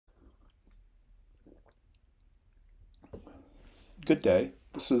Good day.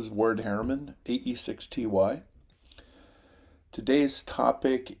 This is Ward Harriman, AE6TY. Today's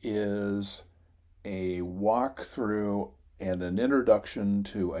topic is a walkthrough and an introduction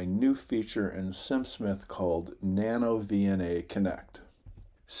to a new feature in SimSmith called nanoVNA Connect.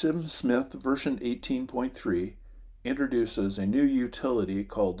 SimSmith version 18.3 introduces a new utility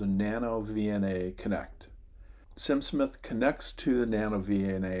called nanoVNA Connect. SimSmith connects to the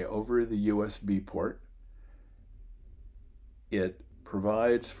nanoVNA over the USB port. It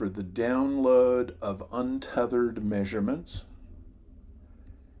provides for the download of untethered measurements.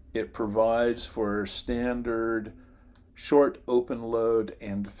 It provides for standard short open load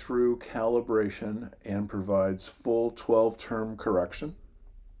and through calibration and provides full 12-term correction.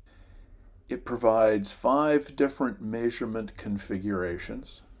 It provides 5 different measurement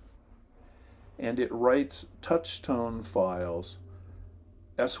configurations, and it writes touchstone files,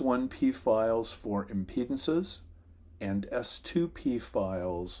 S1P files for impedances, and S2P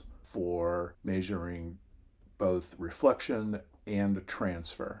files for measuring both reflection and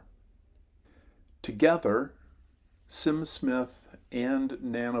transfer. Together, SimSmith and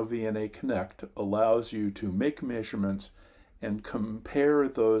nanoVNA Connect allows you to make measurements and compare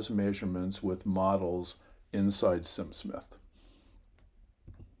those measurements with models inside SimSmith.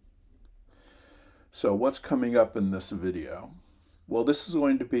 So what's coming up in this video? Well, this is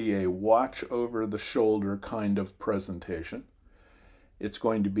going to be a watch over the shoulder kind of presentation. It's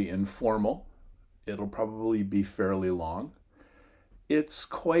going to be informal. It'll probably be fairly long. It's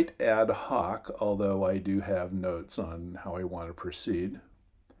quite ad hoc, although I do have notes on how I want to proceed.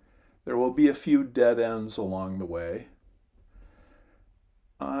 There will be a few dead ends along the way.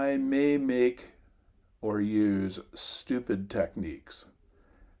 I may make or use stupid techniques.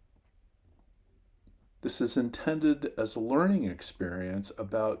 This is intended as a learning experience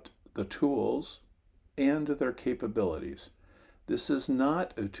about the tools and their capabilities. This is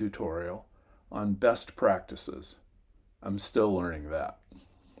not a tutorial on best practices. I'm still learning that.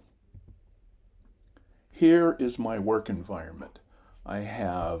 Here is my work environment. I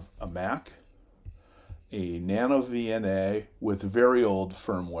have a Mac, a nanoVNA with very old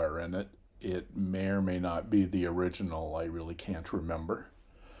firmware in it. It may or may not be the original. I really can't remember.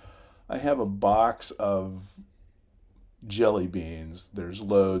 I have a box of jelly beans. There's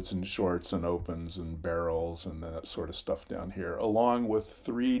loads and shorts and opens and barrels and that sort of stuff down here, along with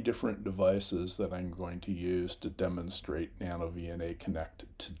 3 different devices that I'm going to use to demonstrate nanoVNA Connect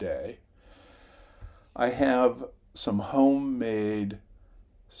today. I have some homemade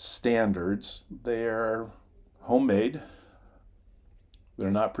standards. They're homemade. They're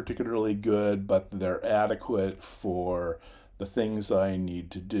not particularly good, but they're adequate for the things I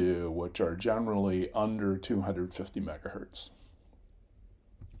need to do, which are generally under 250 megahertz.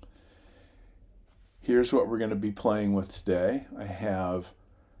 Here's what we're going to be playing with today. I have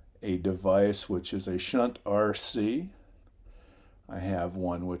a device which is a shunt RC. I have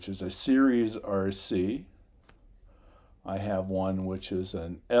one which is a series RC. I have one which is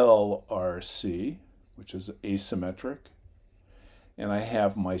an LRC, which is asymmetric. And I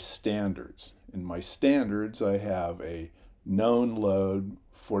have my standards. In my standards, I have a known load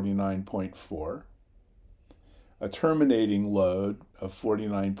 49.4, a terminating load of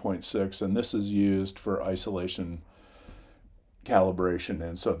 49.6, and this is used for isolation calibration,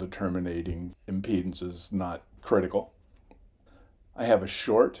 and so the terminating impedance is not critical. I have a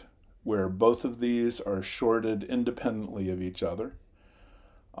short where both of these are shorted independently of each other.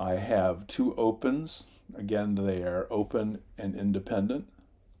 I have 2 opens. Again, they are open and independent.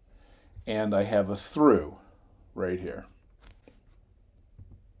 And I have a through right here.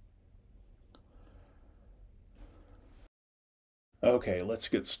 Okay, let's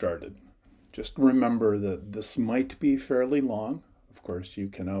get started. Just remember that this might be fairly long. Of course, you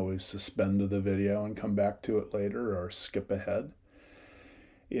can always suspend the video and come back to it later or skip ahead.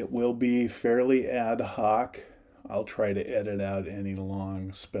 It will be fairly ad hoc. I'll try to edit out any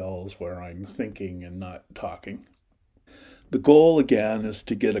long spells where I'm thinking and not talking. The goal, again, is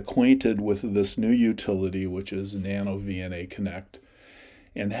to get acquainted with this new utility, which is nanoVNA Connect,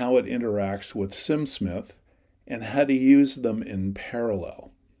 and how it interacts with SimSmith, and how to use them in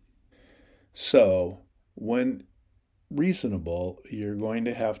parallel. So, when reasonable, you're going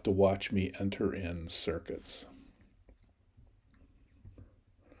to have to watch me enter in circuits.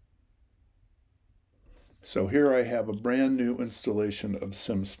 So here I have a brand new installation of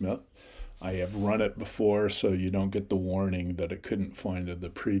SimSmith. I have run it before, so you don't get the warning that it couldn't find the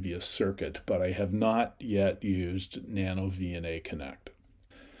previous circuit, but I have not yet used nanoVNA Connect.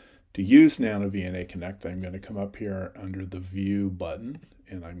 To use nanoVNA Connect, I'm going to come up here under the View button,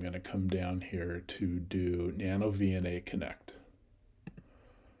 and I'm going to come down here to do nanoVNA Connect.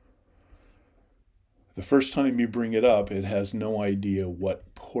 The first time you bring it up, it has no idea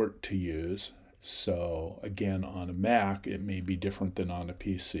what port to use. So again, on a Mac, it may be different than on a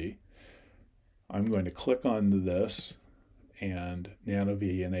PC. I'm going to click on this, and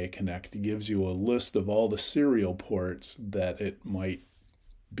nanoVNA Connect gives you a list of all the serial ports that it might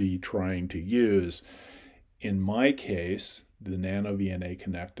be trying to use. In my case, the nanoVNA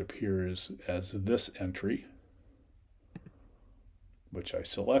Connect appears as this entry, which I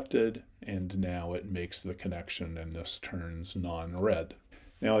selected, and now it makes the connection and this turns non-red.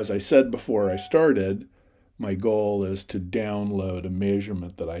 Now, as I said before I started, my goal is to download a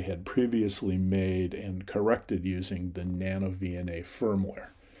measurement that I had previously made and corrected using the nanoVNA firmware.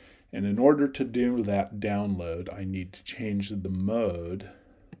 And in order to do that download, I need to change the mode.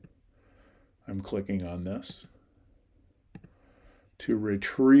 I'm clicking on this to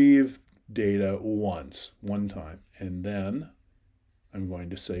retrieve data one time, and then I'm going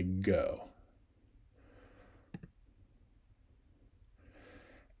to say go.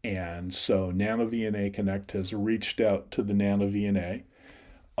 And so nanoVNA Connect has reached out to the nanoVNA,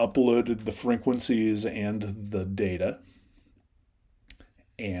 uploaded the frequencies and the data,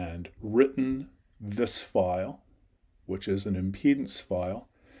 and written this file, which is an impedance file.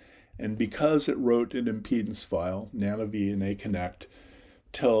 And because it wrote an impedance file, nanoVNA Connect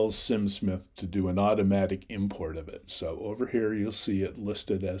tells SimSmith to do an automatic import of it. So over here you'll see it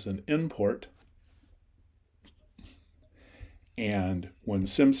listed as an import. And when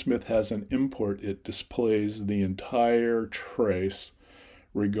SimSmith has an import, it displays the entire trace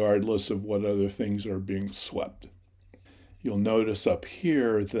regardless of what other things are being swept. You'll notice up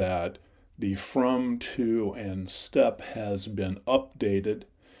here that the from, to, and step has been updated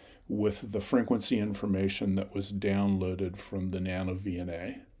with the frequency information that was downloaded from the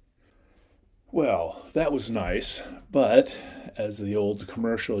nanoVNA. Well, that was nice, but as the old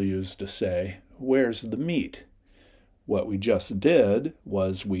commercial used to say, where's the meat? What we just did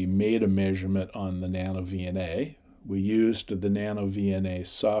was we made a measurement on the nanoVNA. We used the nanoVNA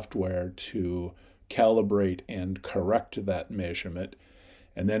software to calibrate and correct that measurement,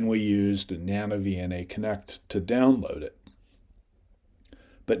 and then we used nanoVNA Connect to download it.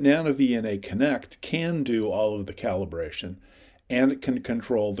 But nanoVNA Connect can do all of the calibration, and it can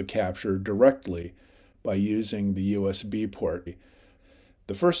control the capture directly by using the USB port.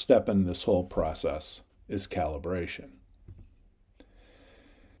 The first step in this whole process is calibration.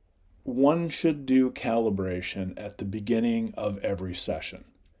 One should do calibration at the beginning of every session.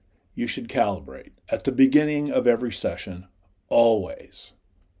 You should calibrate at the beginning of every session, always.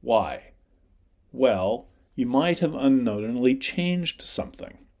 Why? Well, you might have unknowingly changed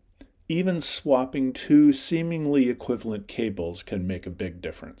something. Even swapping two seemingly equivalent cables can make a big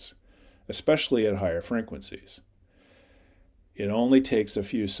difference, especially at higher frequencies. It only takes a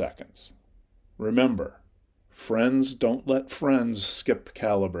few seconds. Remember, friends don't let friends skip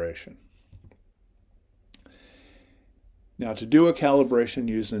calibration. Now, to do a calibration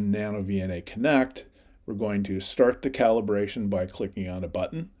using nanoVNA Connect, we're going to start the calibration by clicking on a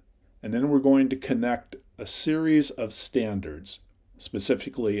button, and then we're going to connect a series of standards,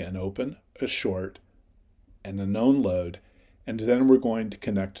 specifically an open, a short, and a known load, and then we're going to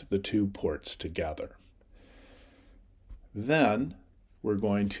connect the two ports together. Then we're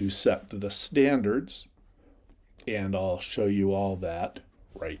going to set the standards, and I'll show you all that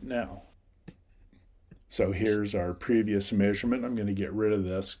right now. So here's our previous measurement. I'm going to get rid of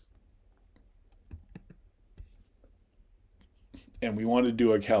this. And we want to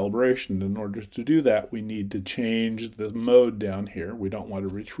do a calibration. In order to do that, we need to change the mode down here. We don't want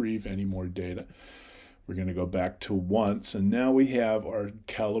to retrieve any more data. We're going to go back to once, and now we have our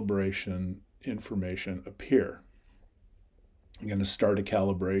calibration information appear. I'm going to start a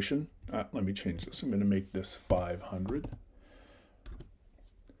calibration. Let me change this. I'm going to make this 500.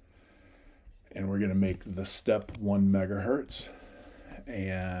 And we're going to make the step 1 megahertz.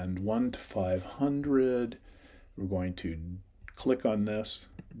 And 1 to 500, we're going to click on this,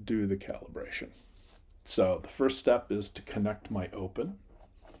 do the calibration. So the first step is to connect my open.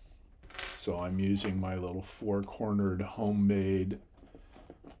 So I'm using my little 4-cornered homemade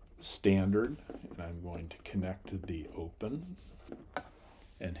standard, and I'm going to connect the open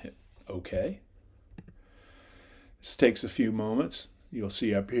and hit OK. This takes a few moments. You'll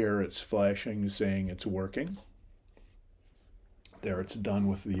see up here it's flashing saying it's working. There, it's done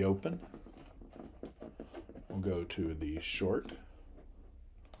with the open. We'll go to the short,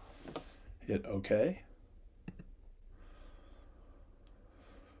 hit OK.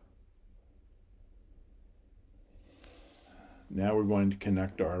 Now we're going to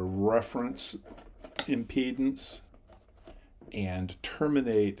connect our reference impedance and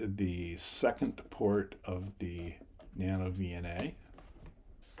terminate the second port of the nanoVNA.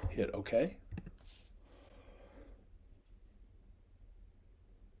 Hit OK.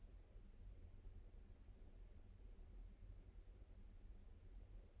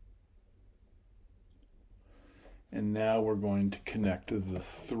 And now we're going to connect the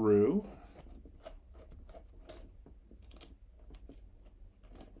through.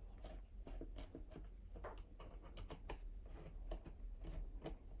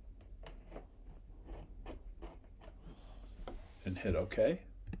 And hit OK.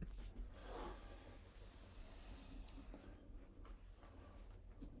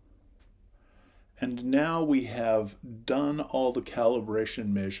 And now we have done all the calibration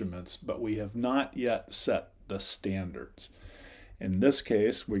measurements, but we have not yet set the standards. In this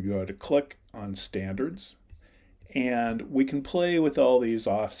case, we go to click on standards, and we can play with all these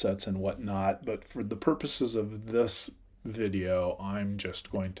offsets and whatnot, but for the purposes of this video, I'm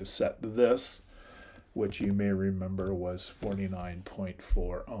just going to set this, which you may remember was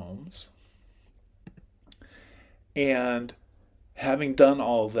 49.4 ohms. And having done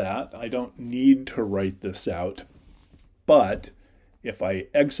all that, I don't need to write this out, but if I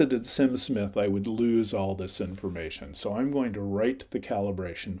exited SimSmith, I would lose all this information. So I'm going to write the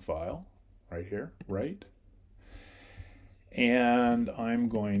calibration file right here, write. And I'm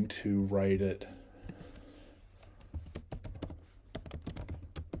going to write it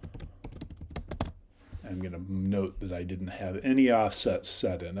I'm going to note that I didn't have any offsets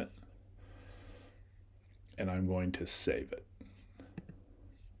set in it. And I'm going to save it.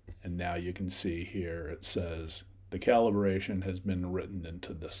 And now you can see here it says the calibration has been written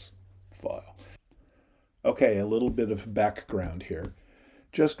into this file. Okay, a little bit of background here.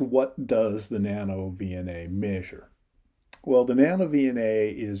 Just what does the nanoVNA measure? Well, the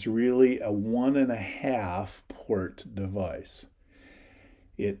nanoVNA is really a 1.5 port device.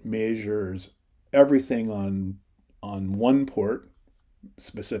 It measures everything on one port.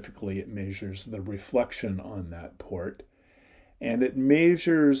 Specifically, it measures the reflection on that port. And it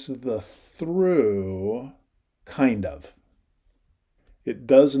measures the through, kind of. It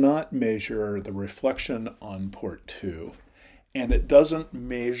does not measure the reflection on port 2, and it doesn't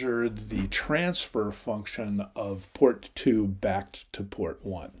measure the transfer function of port 2 back to port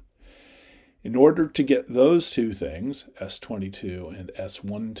 1. In order to get those two things, S22 and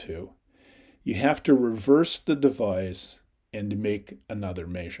S12, you have to reverse the device and make another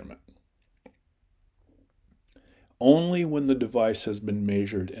measurement. Only when the device has been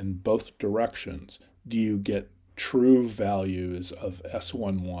measured in both directions do you get true values of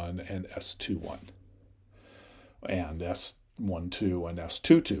S11 and S21, and S12 and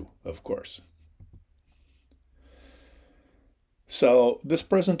S22, of course. So this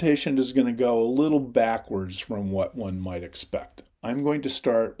presentation is going to go a little backwards from what one might expect. I'm going to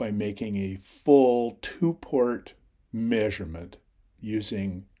start by making a full 2-port measurement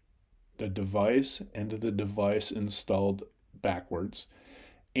using the device and the device installed backwards,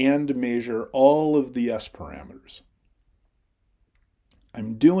 and measure all of the S parameters.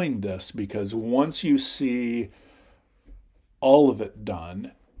 I'm doing this because once you see all of it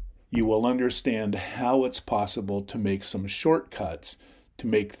done, you will understand how it's possible to make some shortcuts to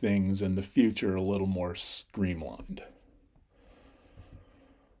make things in the future a little more streamlined.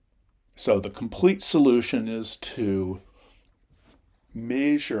 So the complete solution is to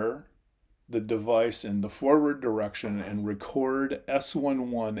measure the device in the forward direction and record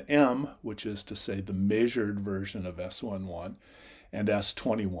S11M, which is to say the measured version of S11, and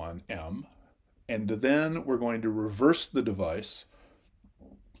S21M. And then we're going to reverse the device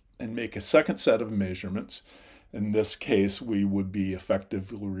and make a second set of measurements. In this case, we would be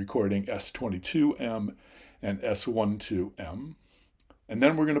effectively recording S22M and S12M. And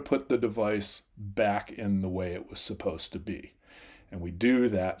then we're going to put the device back in the way it was supposed to be. And we do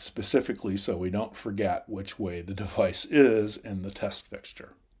that specifically so we don't forget which way the device is in the test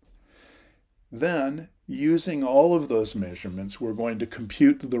fixture. Then, using all of those measurements, we're going to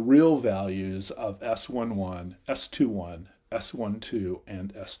compute the real values of S11, S21, S12,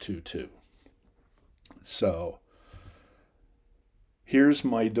 and S22. So, here's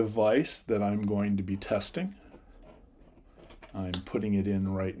my device that I'm going to be testing. I'm putting it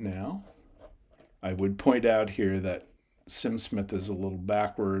in right now. I would point out here that SimSmith is a little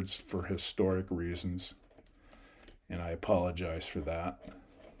backwards for historic reasons, and I apologize for that.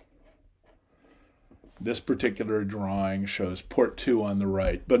 This particular drawing shows port 2 on the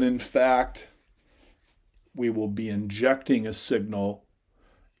right, but in fact, we will be injecting a signal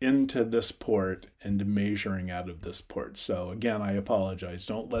into this port and measuring out of this port. So again, I apologize.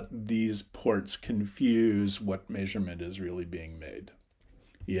 Don't let these ports confuse what measurement is really being made.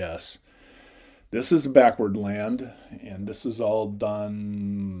 Yes, this is backward land, and this is all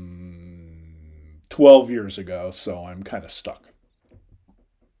done 12 years ago, so I'm kind of stuck.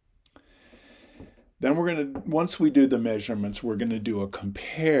 Then we're going to, once we do the measurements, we're going to do a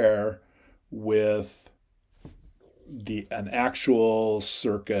compare with an actual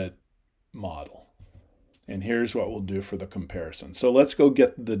circuit model. And here's what we'll do for the comparison. So let's go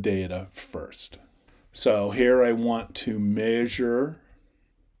get the data first. So here I want to measure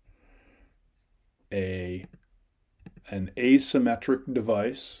an asymmetric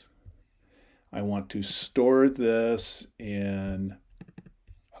device. I want to store this in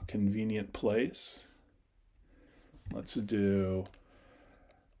a convenient place. Let's do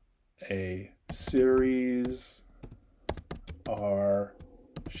a series R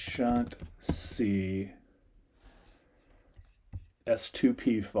shunt C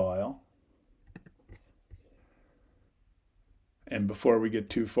S2P file. And before we get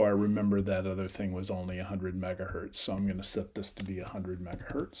too far, remember that other thing was only 100 megahertz. So I'm going to set this to be 100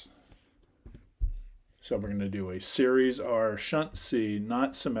 megahertz. So we're going to do a series R shunt C,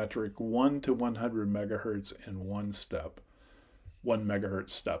 not symmetric, 1 to 100 megahertz in one step. 1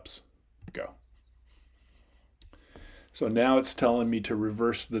 megahertz steps. Go. So now it's telling me to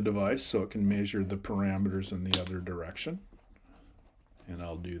reverse the device so it can measure the parameters in the other direction. And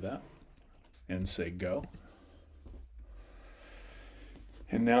I'll do that and say go.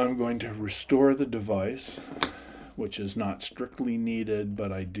 And now I'm going to restore the device, which is not strictly needed,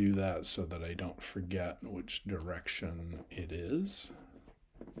 but I do that so that I don't forget which direction it is.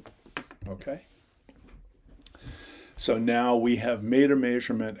 Okay. So now we have made a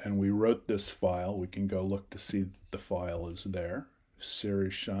measurement and we wrote this file. We can go look to see that the file is there.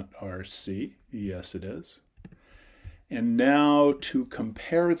 Series shunt RC. Yes, it is. And now to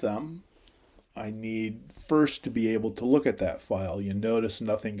compare them, I need first to be able to look at that file. You notice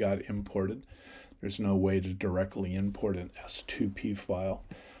nothing got imported. There's no way to directly import an S2P file.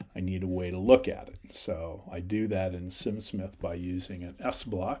 I need a way to look at it. So I do that in SimSmith by using an S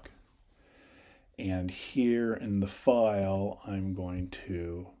block. And here in the file, I'm going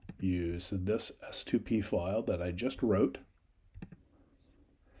to use this S2P file that I just wrote.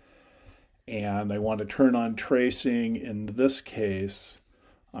 And I want to turn on tracing. In this case,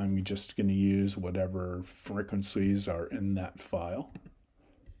 I'm just going to use whatever frequencies are in that file.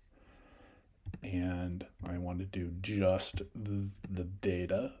 And I want to do just the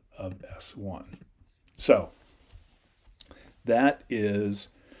data of S1. So that is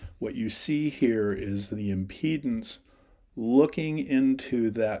what you see here is the impedance looking into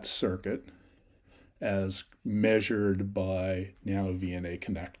that circuit as measured by nanoVNA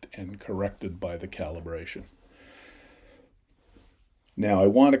Connect and corrected by the calibration. Now I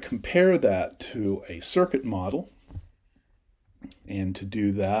want to compare that to a circuit model. And to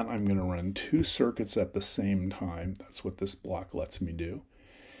do that, I'm going to run two circuits at the same time. That's what this block lets me do.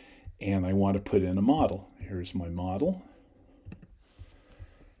 And I want to put in a model. Here's my model.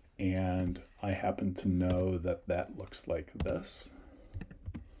 And I happen to know that that looks like this.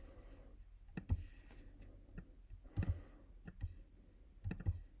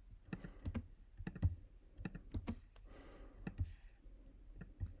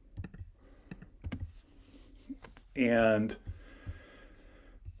 And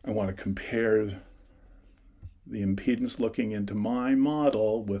I want to compare the impedance looking into my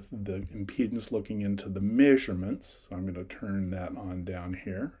model with the impedance looking into the measurements. So I'm going to turn that on down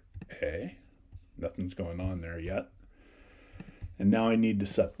here. A. Nothing's going on there yet. And now I need to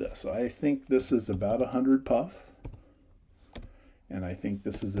set this. I think this is about 100 puff. And I think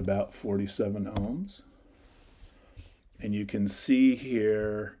this is about 47 ohms. And you can see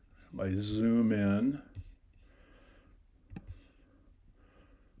here, if I zoom in,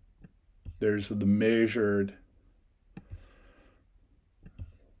 there's the measured,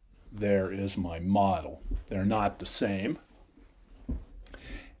 there is my model. They're not the same.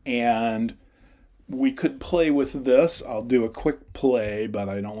 And we could play with this. I'll do a quick play, but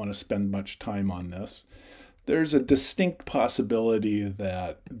I don't want to spend much time on this. There's a distinct possibility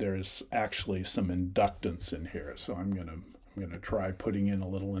that there's actually some inductance in here. So I'm gonna try putting in a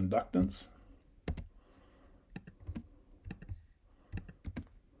little inductance.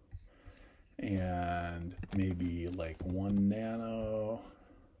 And maybe like 1 nano.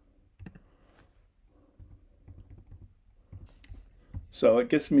 So it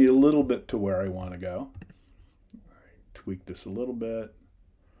gets me a little bit to where I want to go. Tweak this a little bit.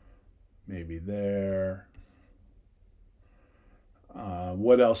 Maybe there.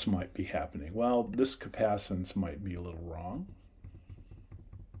 What else might be happening? Well, this capacitance might be a little wrong.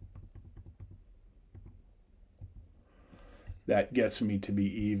 That gets me to be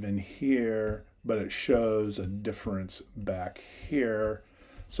even here, but it shows a difference back here.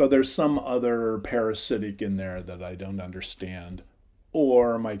 So there's some other parasitic in there that I don't understand,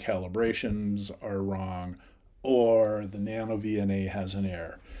 or my calibrations are wrong, or the nanoVNA has an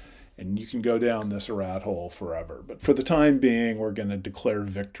error. And you can go down this rat hole forever. But for the time being, we're going to declare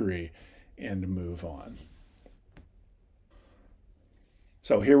victory and move on.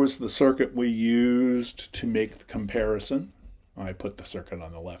 So here was the circuit we used to make the comparison. I put the circuit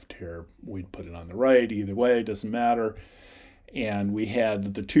on the left here. We'd put it on the right. Either way, it doesn't matter. And we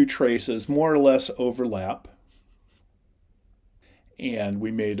had the two traces more or less overlap. And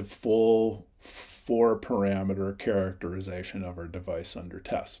we made a full 4-parameter characterization of our device under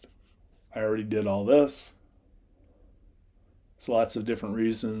test. I already did all this. There's lots of different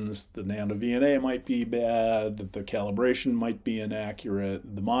reasons. The nanoVNA might be bad, the calibration might be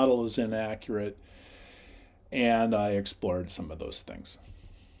inaccurate, the model is inaccurate, and I explored some of those things.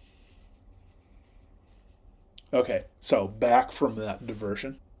 Okay, so back from that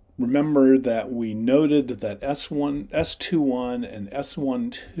diversion. Remember that we noted that S21 and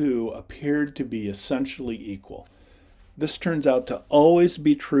S12 appeared to be essentially equal. This turns out to always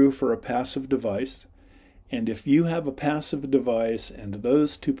be true for a passive device, and if you have a passive device and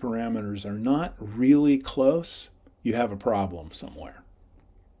those two parameters are not really close, you have a problem somewhere.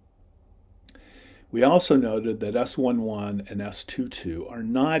 We also noted that S11 and S22 are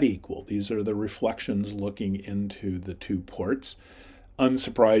not equal. These are the reflections looking into the two ports.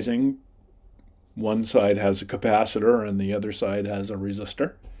 Unsurprising, one side has a capacitor and the other side has a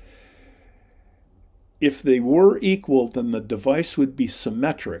resistor. If they were equal, then the device would be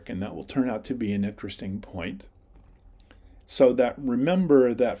symmetric, and that will turn out to be an interesting point. So that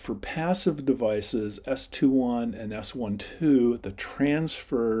remember that for passive devices, S21 and S12, the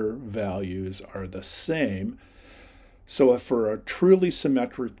transfer values are the same. So if for a truly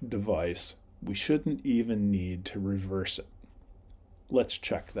symmetric device, we shouldn't even need to reverse it. Let's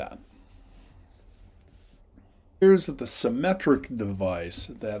check that. Here's the symmetric device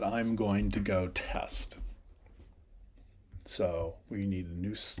that I'm going to go test. So we need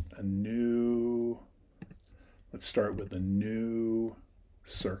a new, let's start with a new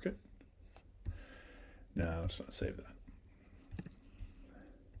circuit. No, let's not save that.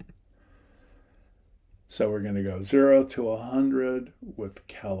 So we're going to go 0 to 100 with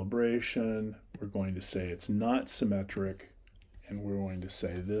calibration. We're going to say it's not symmetric, and we're going to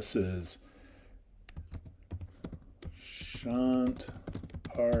say this is shunt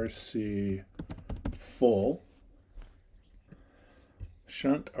RC full.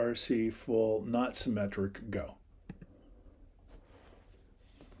 Shunt RC full, not symmetric, go.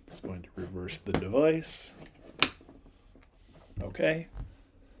 It's going to reverse the device. Okay.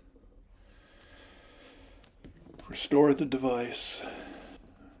 Restore the device.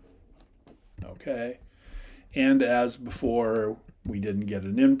 Okay. And as before, we didn't get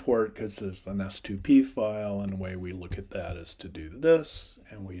an import because there's an S2P file, and the way we look at that is to do this,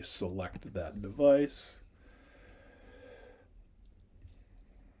 and we select that device.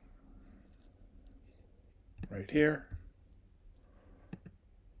 Right here.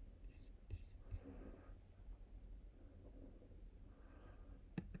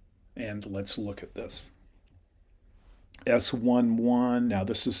 And let's look at this. S11, now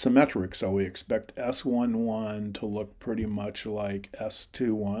this is symmetric, so we expect S11 to look pretty much like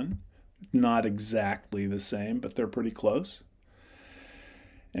S21. Not exactly the same, but they're pretty close.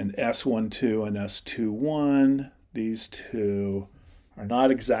 And S12 and S21, these two are not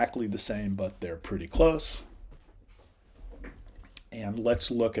exactly the same, but they're pretty close. And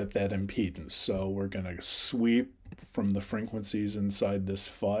let's look at that impedance. So we're going to sweep from the frequencies inside this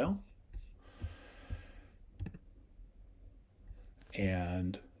file.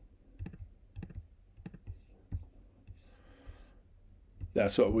 And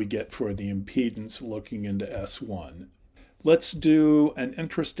that's what we get for the impedance looking into S1. Let's do an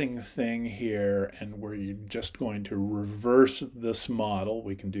interesting thing here, and we're just going to reverse this model.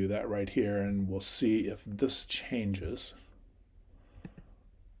 We can do that right here, and we'll see if this changes.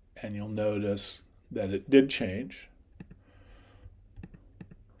 And you'll notice that it did change.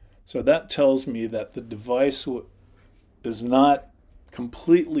 So that tells me that the device is not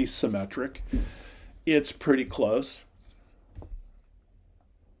completely symmetric. It's pretty close.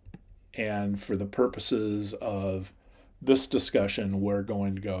 And for the purposes of this discussion, we're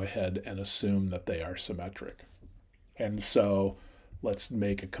going to go ahead and assume that they are symmetric. And so let's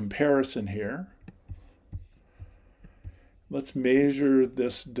make a comparison here. Let's measure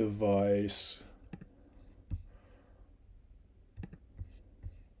this device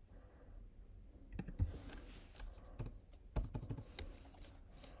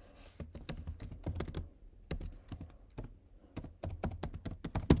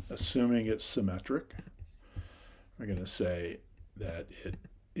assuming it's symmetric. We're going to say that it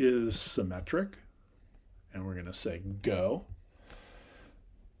is symmetric, and we're going to say go.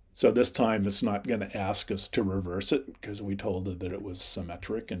 So this time it's not going to ask us to reverse it because we told it that it was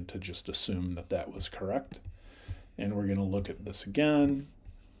symmetric and to just assume that that was correct. And we're going to look at this again.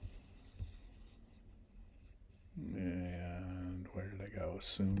 And where did I go?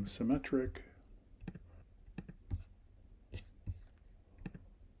 Assume symmetric.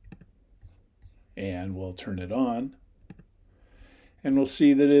 And we'll turn it on. And we'll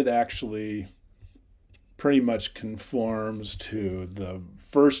see that it actually pretty much conforms to the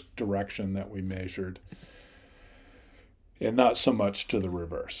first direction that we measured and not so much to the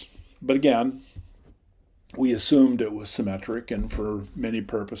reverse. But again, we assumed it was symmetric, and for many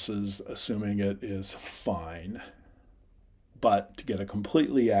purposes, assuming it is fine. But to get a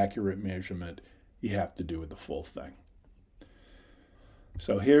completely accurate measurement, you have to do the full thing.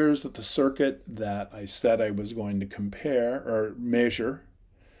 So here's the circuit that I said I was going to compare or measure.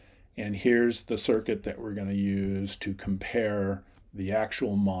 And here's the circuit that we're going to use to compare the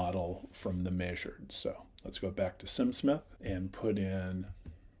actual model from the measured. So let's go back to SimSmith and put in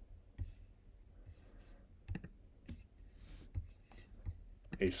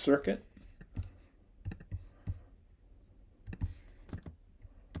a circuit.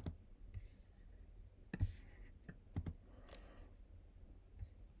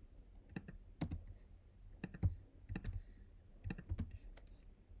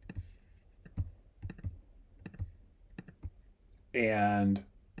 And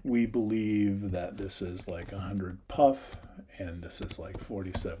we believe that this is like 100 puff, and this is like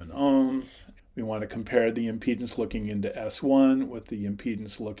 47 ohms. We want to compare the impedance looking into S1 with the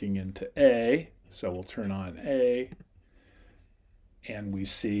impedance looking into A. So we'll turn on A, and we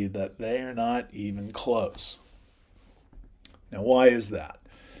see that they are not even close. Now, why is that?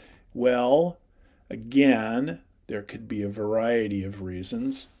 Well, again, there could be a variety of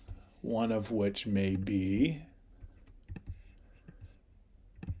reasons, one of which may be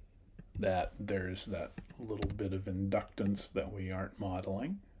that there's that little bit of inductance that we aren't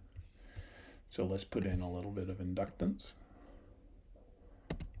modeling. So let's put in a little bit of inductance.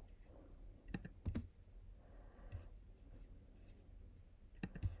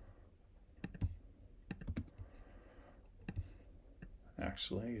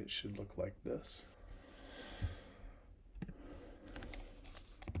 Actually, it should look like this.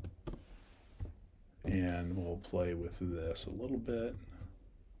 And we'll play with this a little bit.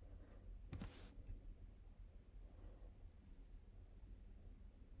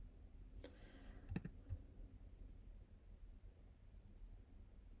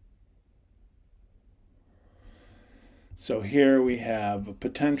 So here we have a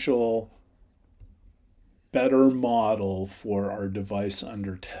potential better model for our device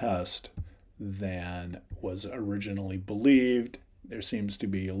under test than was originally believed. There seems to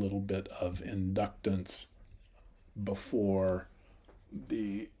be a little bit of inductance before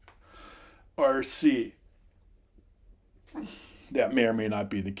the RC. That may or may not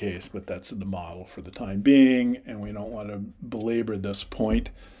be the case, but that's the model for the time being, and we don't want to belabor this point,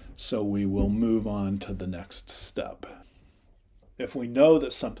 so we will move on to the next step. If we know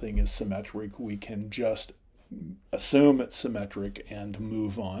that something is symmetric, we can just assume it's symmetric and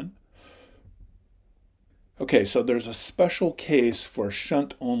move on. Okay, so there's a special case for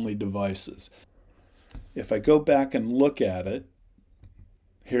shunt-only devices. If I go back and look at it,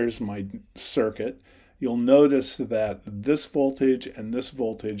 here's my circuit. You'll notice that this voltage and this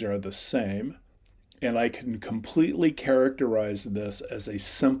voltage are the same, and I can completely characterize this as a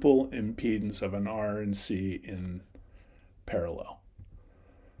simple impedance of an R and C in parallel.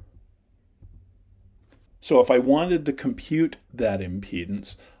 So if I wanted to compute that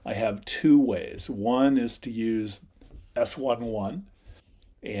impedance, I have two ways. One is to use S11,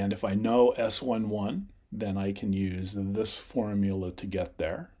 and if I know S11, then I can use this formula to get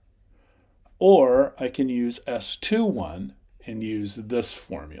there. Or I can use S21 and use this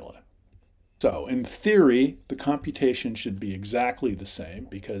formula. So in theory, the computation should be exactly the same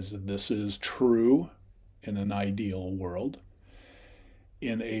because this is true in an ideal world.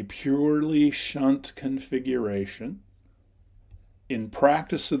 In a purely shunt configuration, in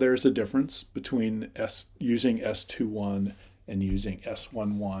practice, there's a difference between using S21 and using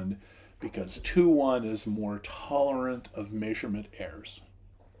S11 because 21 is more tolerant of measurement errors.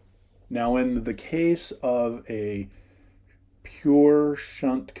 Now, in the case of a pure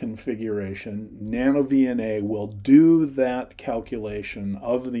shunt configuration, nanoVNA will do that calculation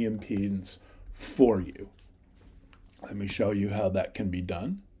of the impedance for you. Let me show you how that can be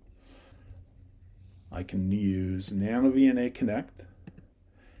done. I can use nanoVNA Connect,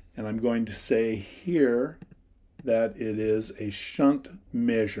 and I'm going to say here that it is a shunt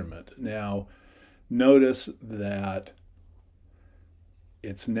measurement. Now, notice that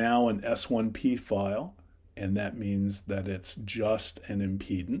it's now an S1P file, and that means that it's just an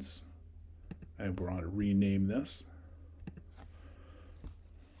impedance. I want to rename this.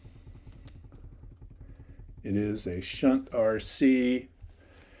 It is a shunt RC,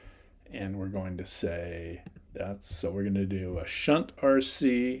 and we're going to say that's, so we're going to do a shunt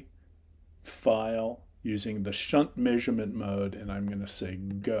RC file using the shunt measurement mode, and I'm going to say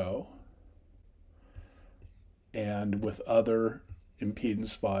go. And with other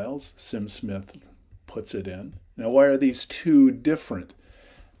impedance files, SimSmith's puts it in. Now, why are these two different?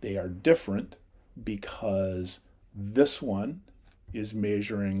 They are different because this one is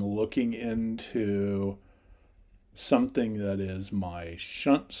measuring looking into something that is my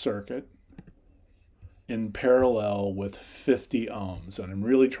shunt circuit in parallel with 50 ohms. And I'm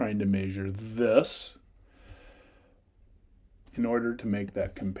really trying to measure this. In order to make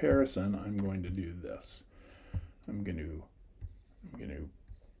that comparison, I'm going to do this. I'm going to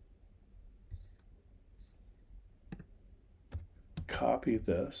copy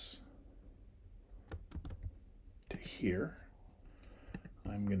this to here.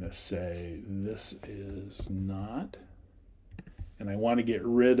 I'm going to say this is not, and I want to get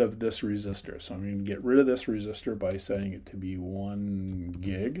rid of this resistor. So I'm going to get rid of this resistor by setting it to be 1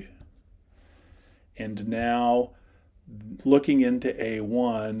 gig. And now looking into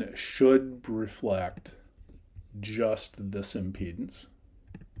A1 should reflect just this impedance.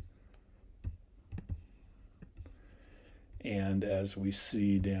 And as we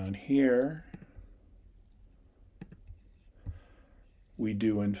see down here, we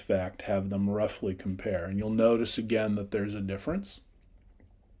do in fact have them roughly compare. And you'll notice again that there's a difference.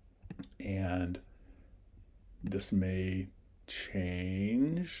 And this may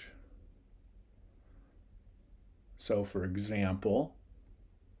change. So for example,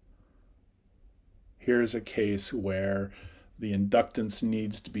 here's a case where the inductance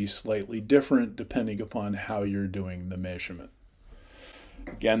needs to be slightly different depending upon how you're doing the measurement.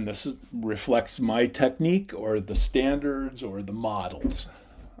 Again, this reflects my technique or the standards or the models.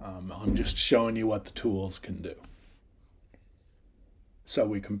 I'm just showing you what the tools can do. So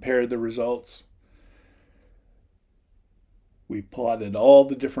we compared the results. We plotted all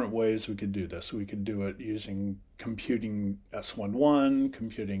the different ways we could do this. We could do it using computing S11,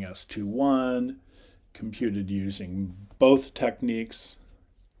 computing S21, computed using both techniques,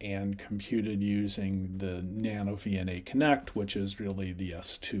 and computed using the nanoVNA Connect, which is really the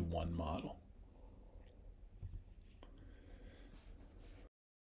S21 model.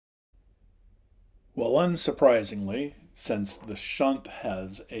 Well, unsurprisingly, since the shunt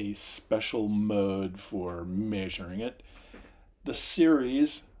has a special mode for measuring it, the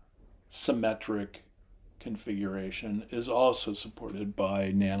series symmetric configuration is also supported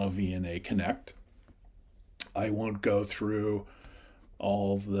by nanoVNA Connect. I won't go through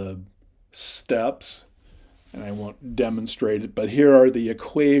all the steps and I won't demonstrate it, but here are the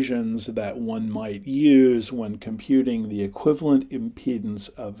equations that one might use when computing the equivalent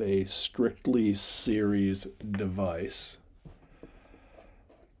impedance of a strictly series device.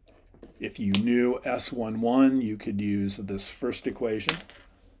 If you knew S11, you could use this first equation.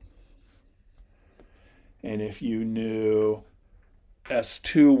 And if you knew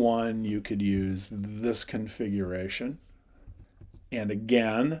S21, you could use this configuration. And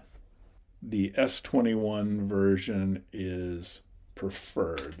again, the S21 version is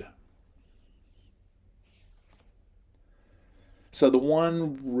preferred. So the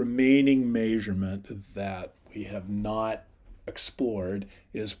one remaining measurement that we have not explored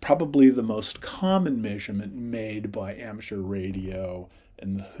is probably the most common measurement made by amateur radio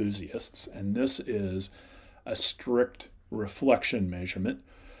enthusiasts, and this is a strict reflection measurement,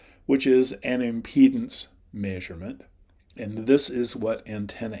 which is an impedance measurement. And this is what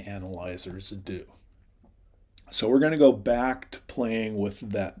antenna analyzers do. So we're going to go back to playing with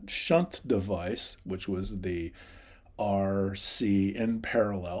that shunt device, which was the RC in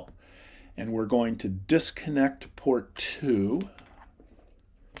parallel. And we're going to disconnect port 2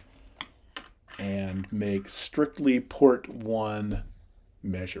 and make strictly port 1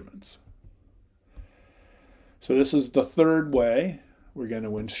 measurements. So this is the third way. We're going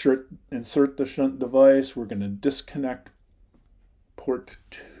to insert the shunt device. We're going to disconnect port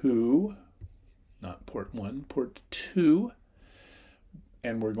 2, not port 1, port 2,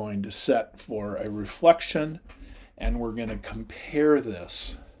 and we're going to set for a reflection, and we're going to compare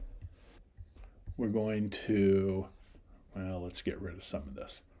this. We're going to, well, let's get rid of some of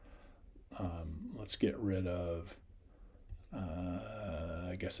this. Let's get rid of,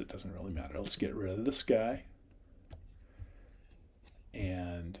 I guess it doesn't really matter. Let's get rid of this guy.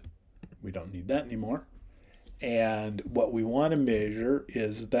 And we don't need that anymore. And what we want to measure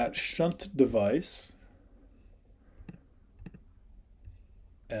is that shunt device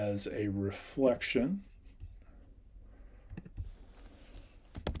as a reflection.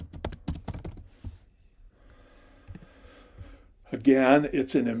 Again,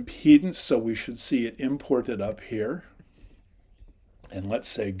 it's an impedance, so we should see it imported up here. And let's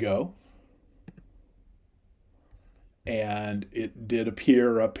say go. And it did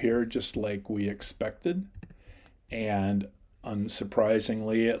appear up here just like we expected. And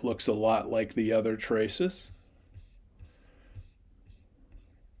unsurprisingly, it looks a lot like the other traces.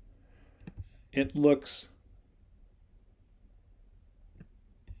 It looks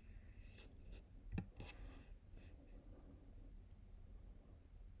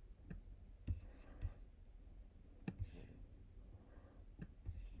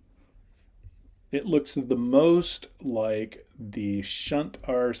the most like the shunt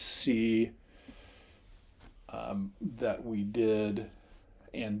RC that we did,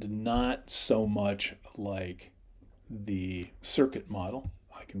 and not so much like the circuit model.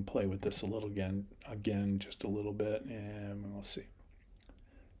 I can play with this a little again just a little bit, and we'll see.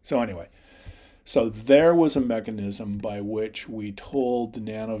 So anyway, so there was a mechanism by which we told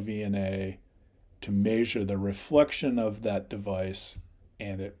nanoVNA to measure the reflection of that device,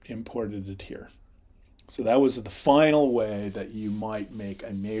 and it imported it here. So that was the final way that you might make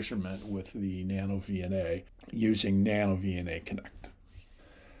a measurement with the nanoVNA using nanoVNA Connect.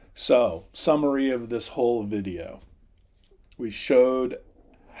 So, summary of this whole video. We showed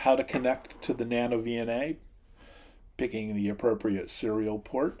how to connect to the nanoVNA, picking the appropriate serial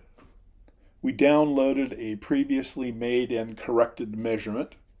port. We downloaded a previously made and corrected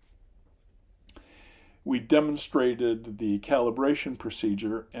measurement. We demonstrated the calibration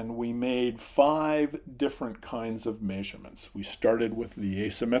procedure, and we made 5 different kinds of measurements. We started with the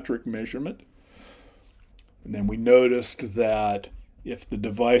asymmetric measurement, and then we noticed that if the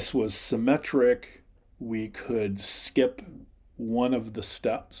device was symmetric, we could skip one of the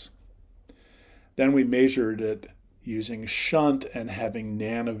steps. Then we measured it using shunt and having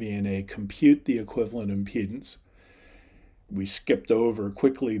nanoVNA compute the equivalent impedance. We skipped over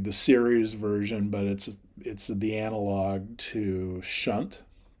quickly the series version, but it's the analog to shunt.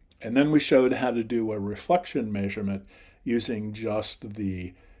 And then we showed how to do a reflection measurement using just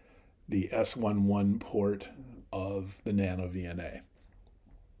the S11 port of the nanoVNA.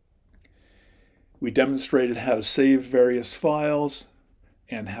 We demonstrated how to save various files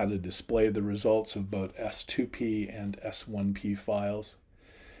and how to display the results of both S2P and S1P files.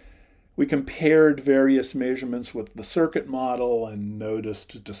 We compared various measurements with the circuit model and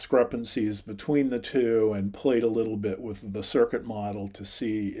noticed discrepancies between the two, and played a little bit with the circuit model to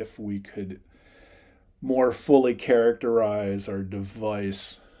see if we could more fully characterize our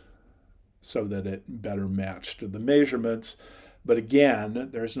device so that it better matched the measurements. But again,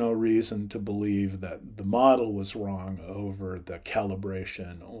 there's no reason to believe that the model was wrong over the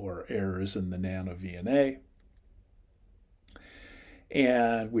calibration or errors in the nanoVNA.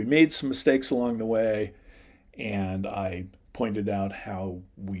 And we made some mistakes along the way, and I pointed out how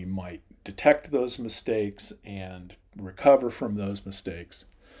we might detect those mistakes and recover from those mistakes.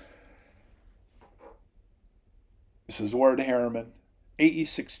 This is Ward Harriman,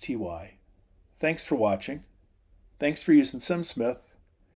 AE6TY. Thanks for watching. Thanks for using SimSmith.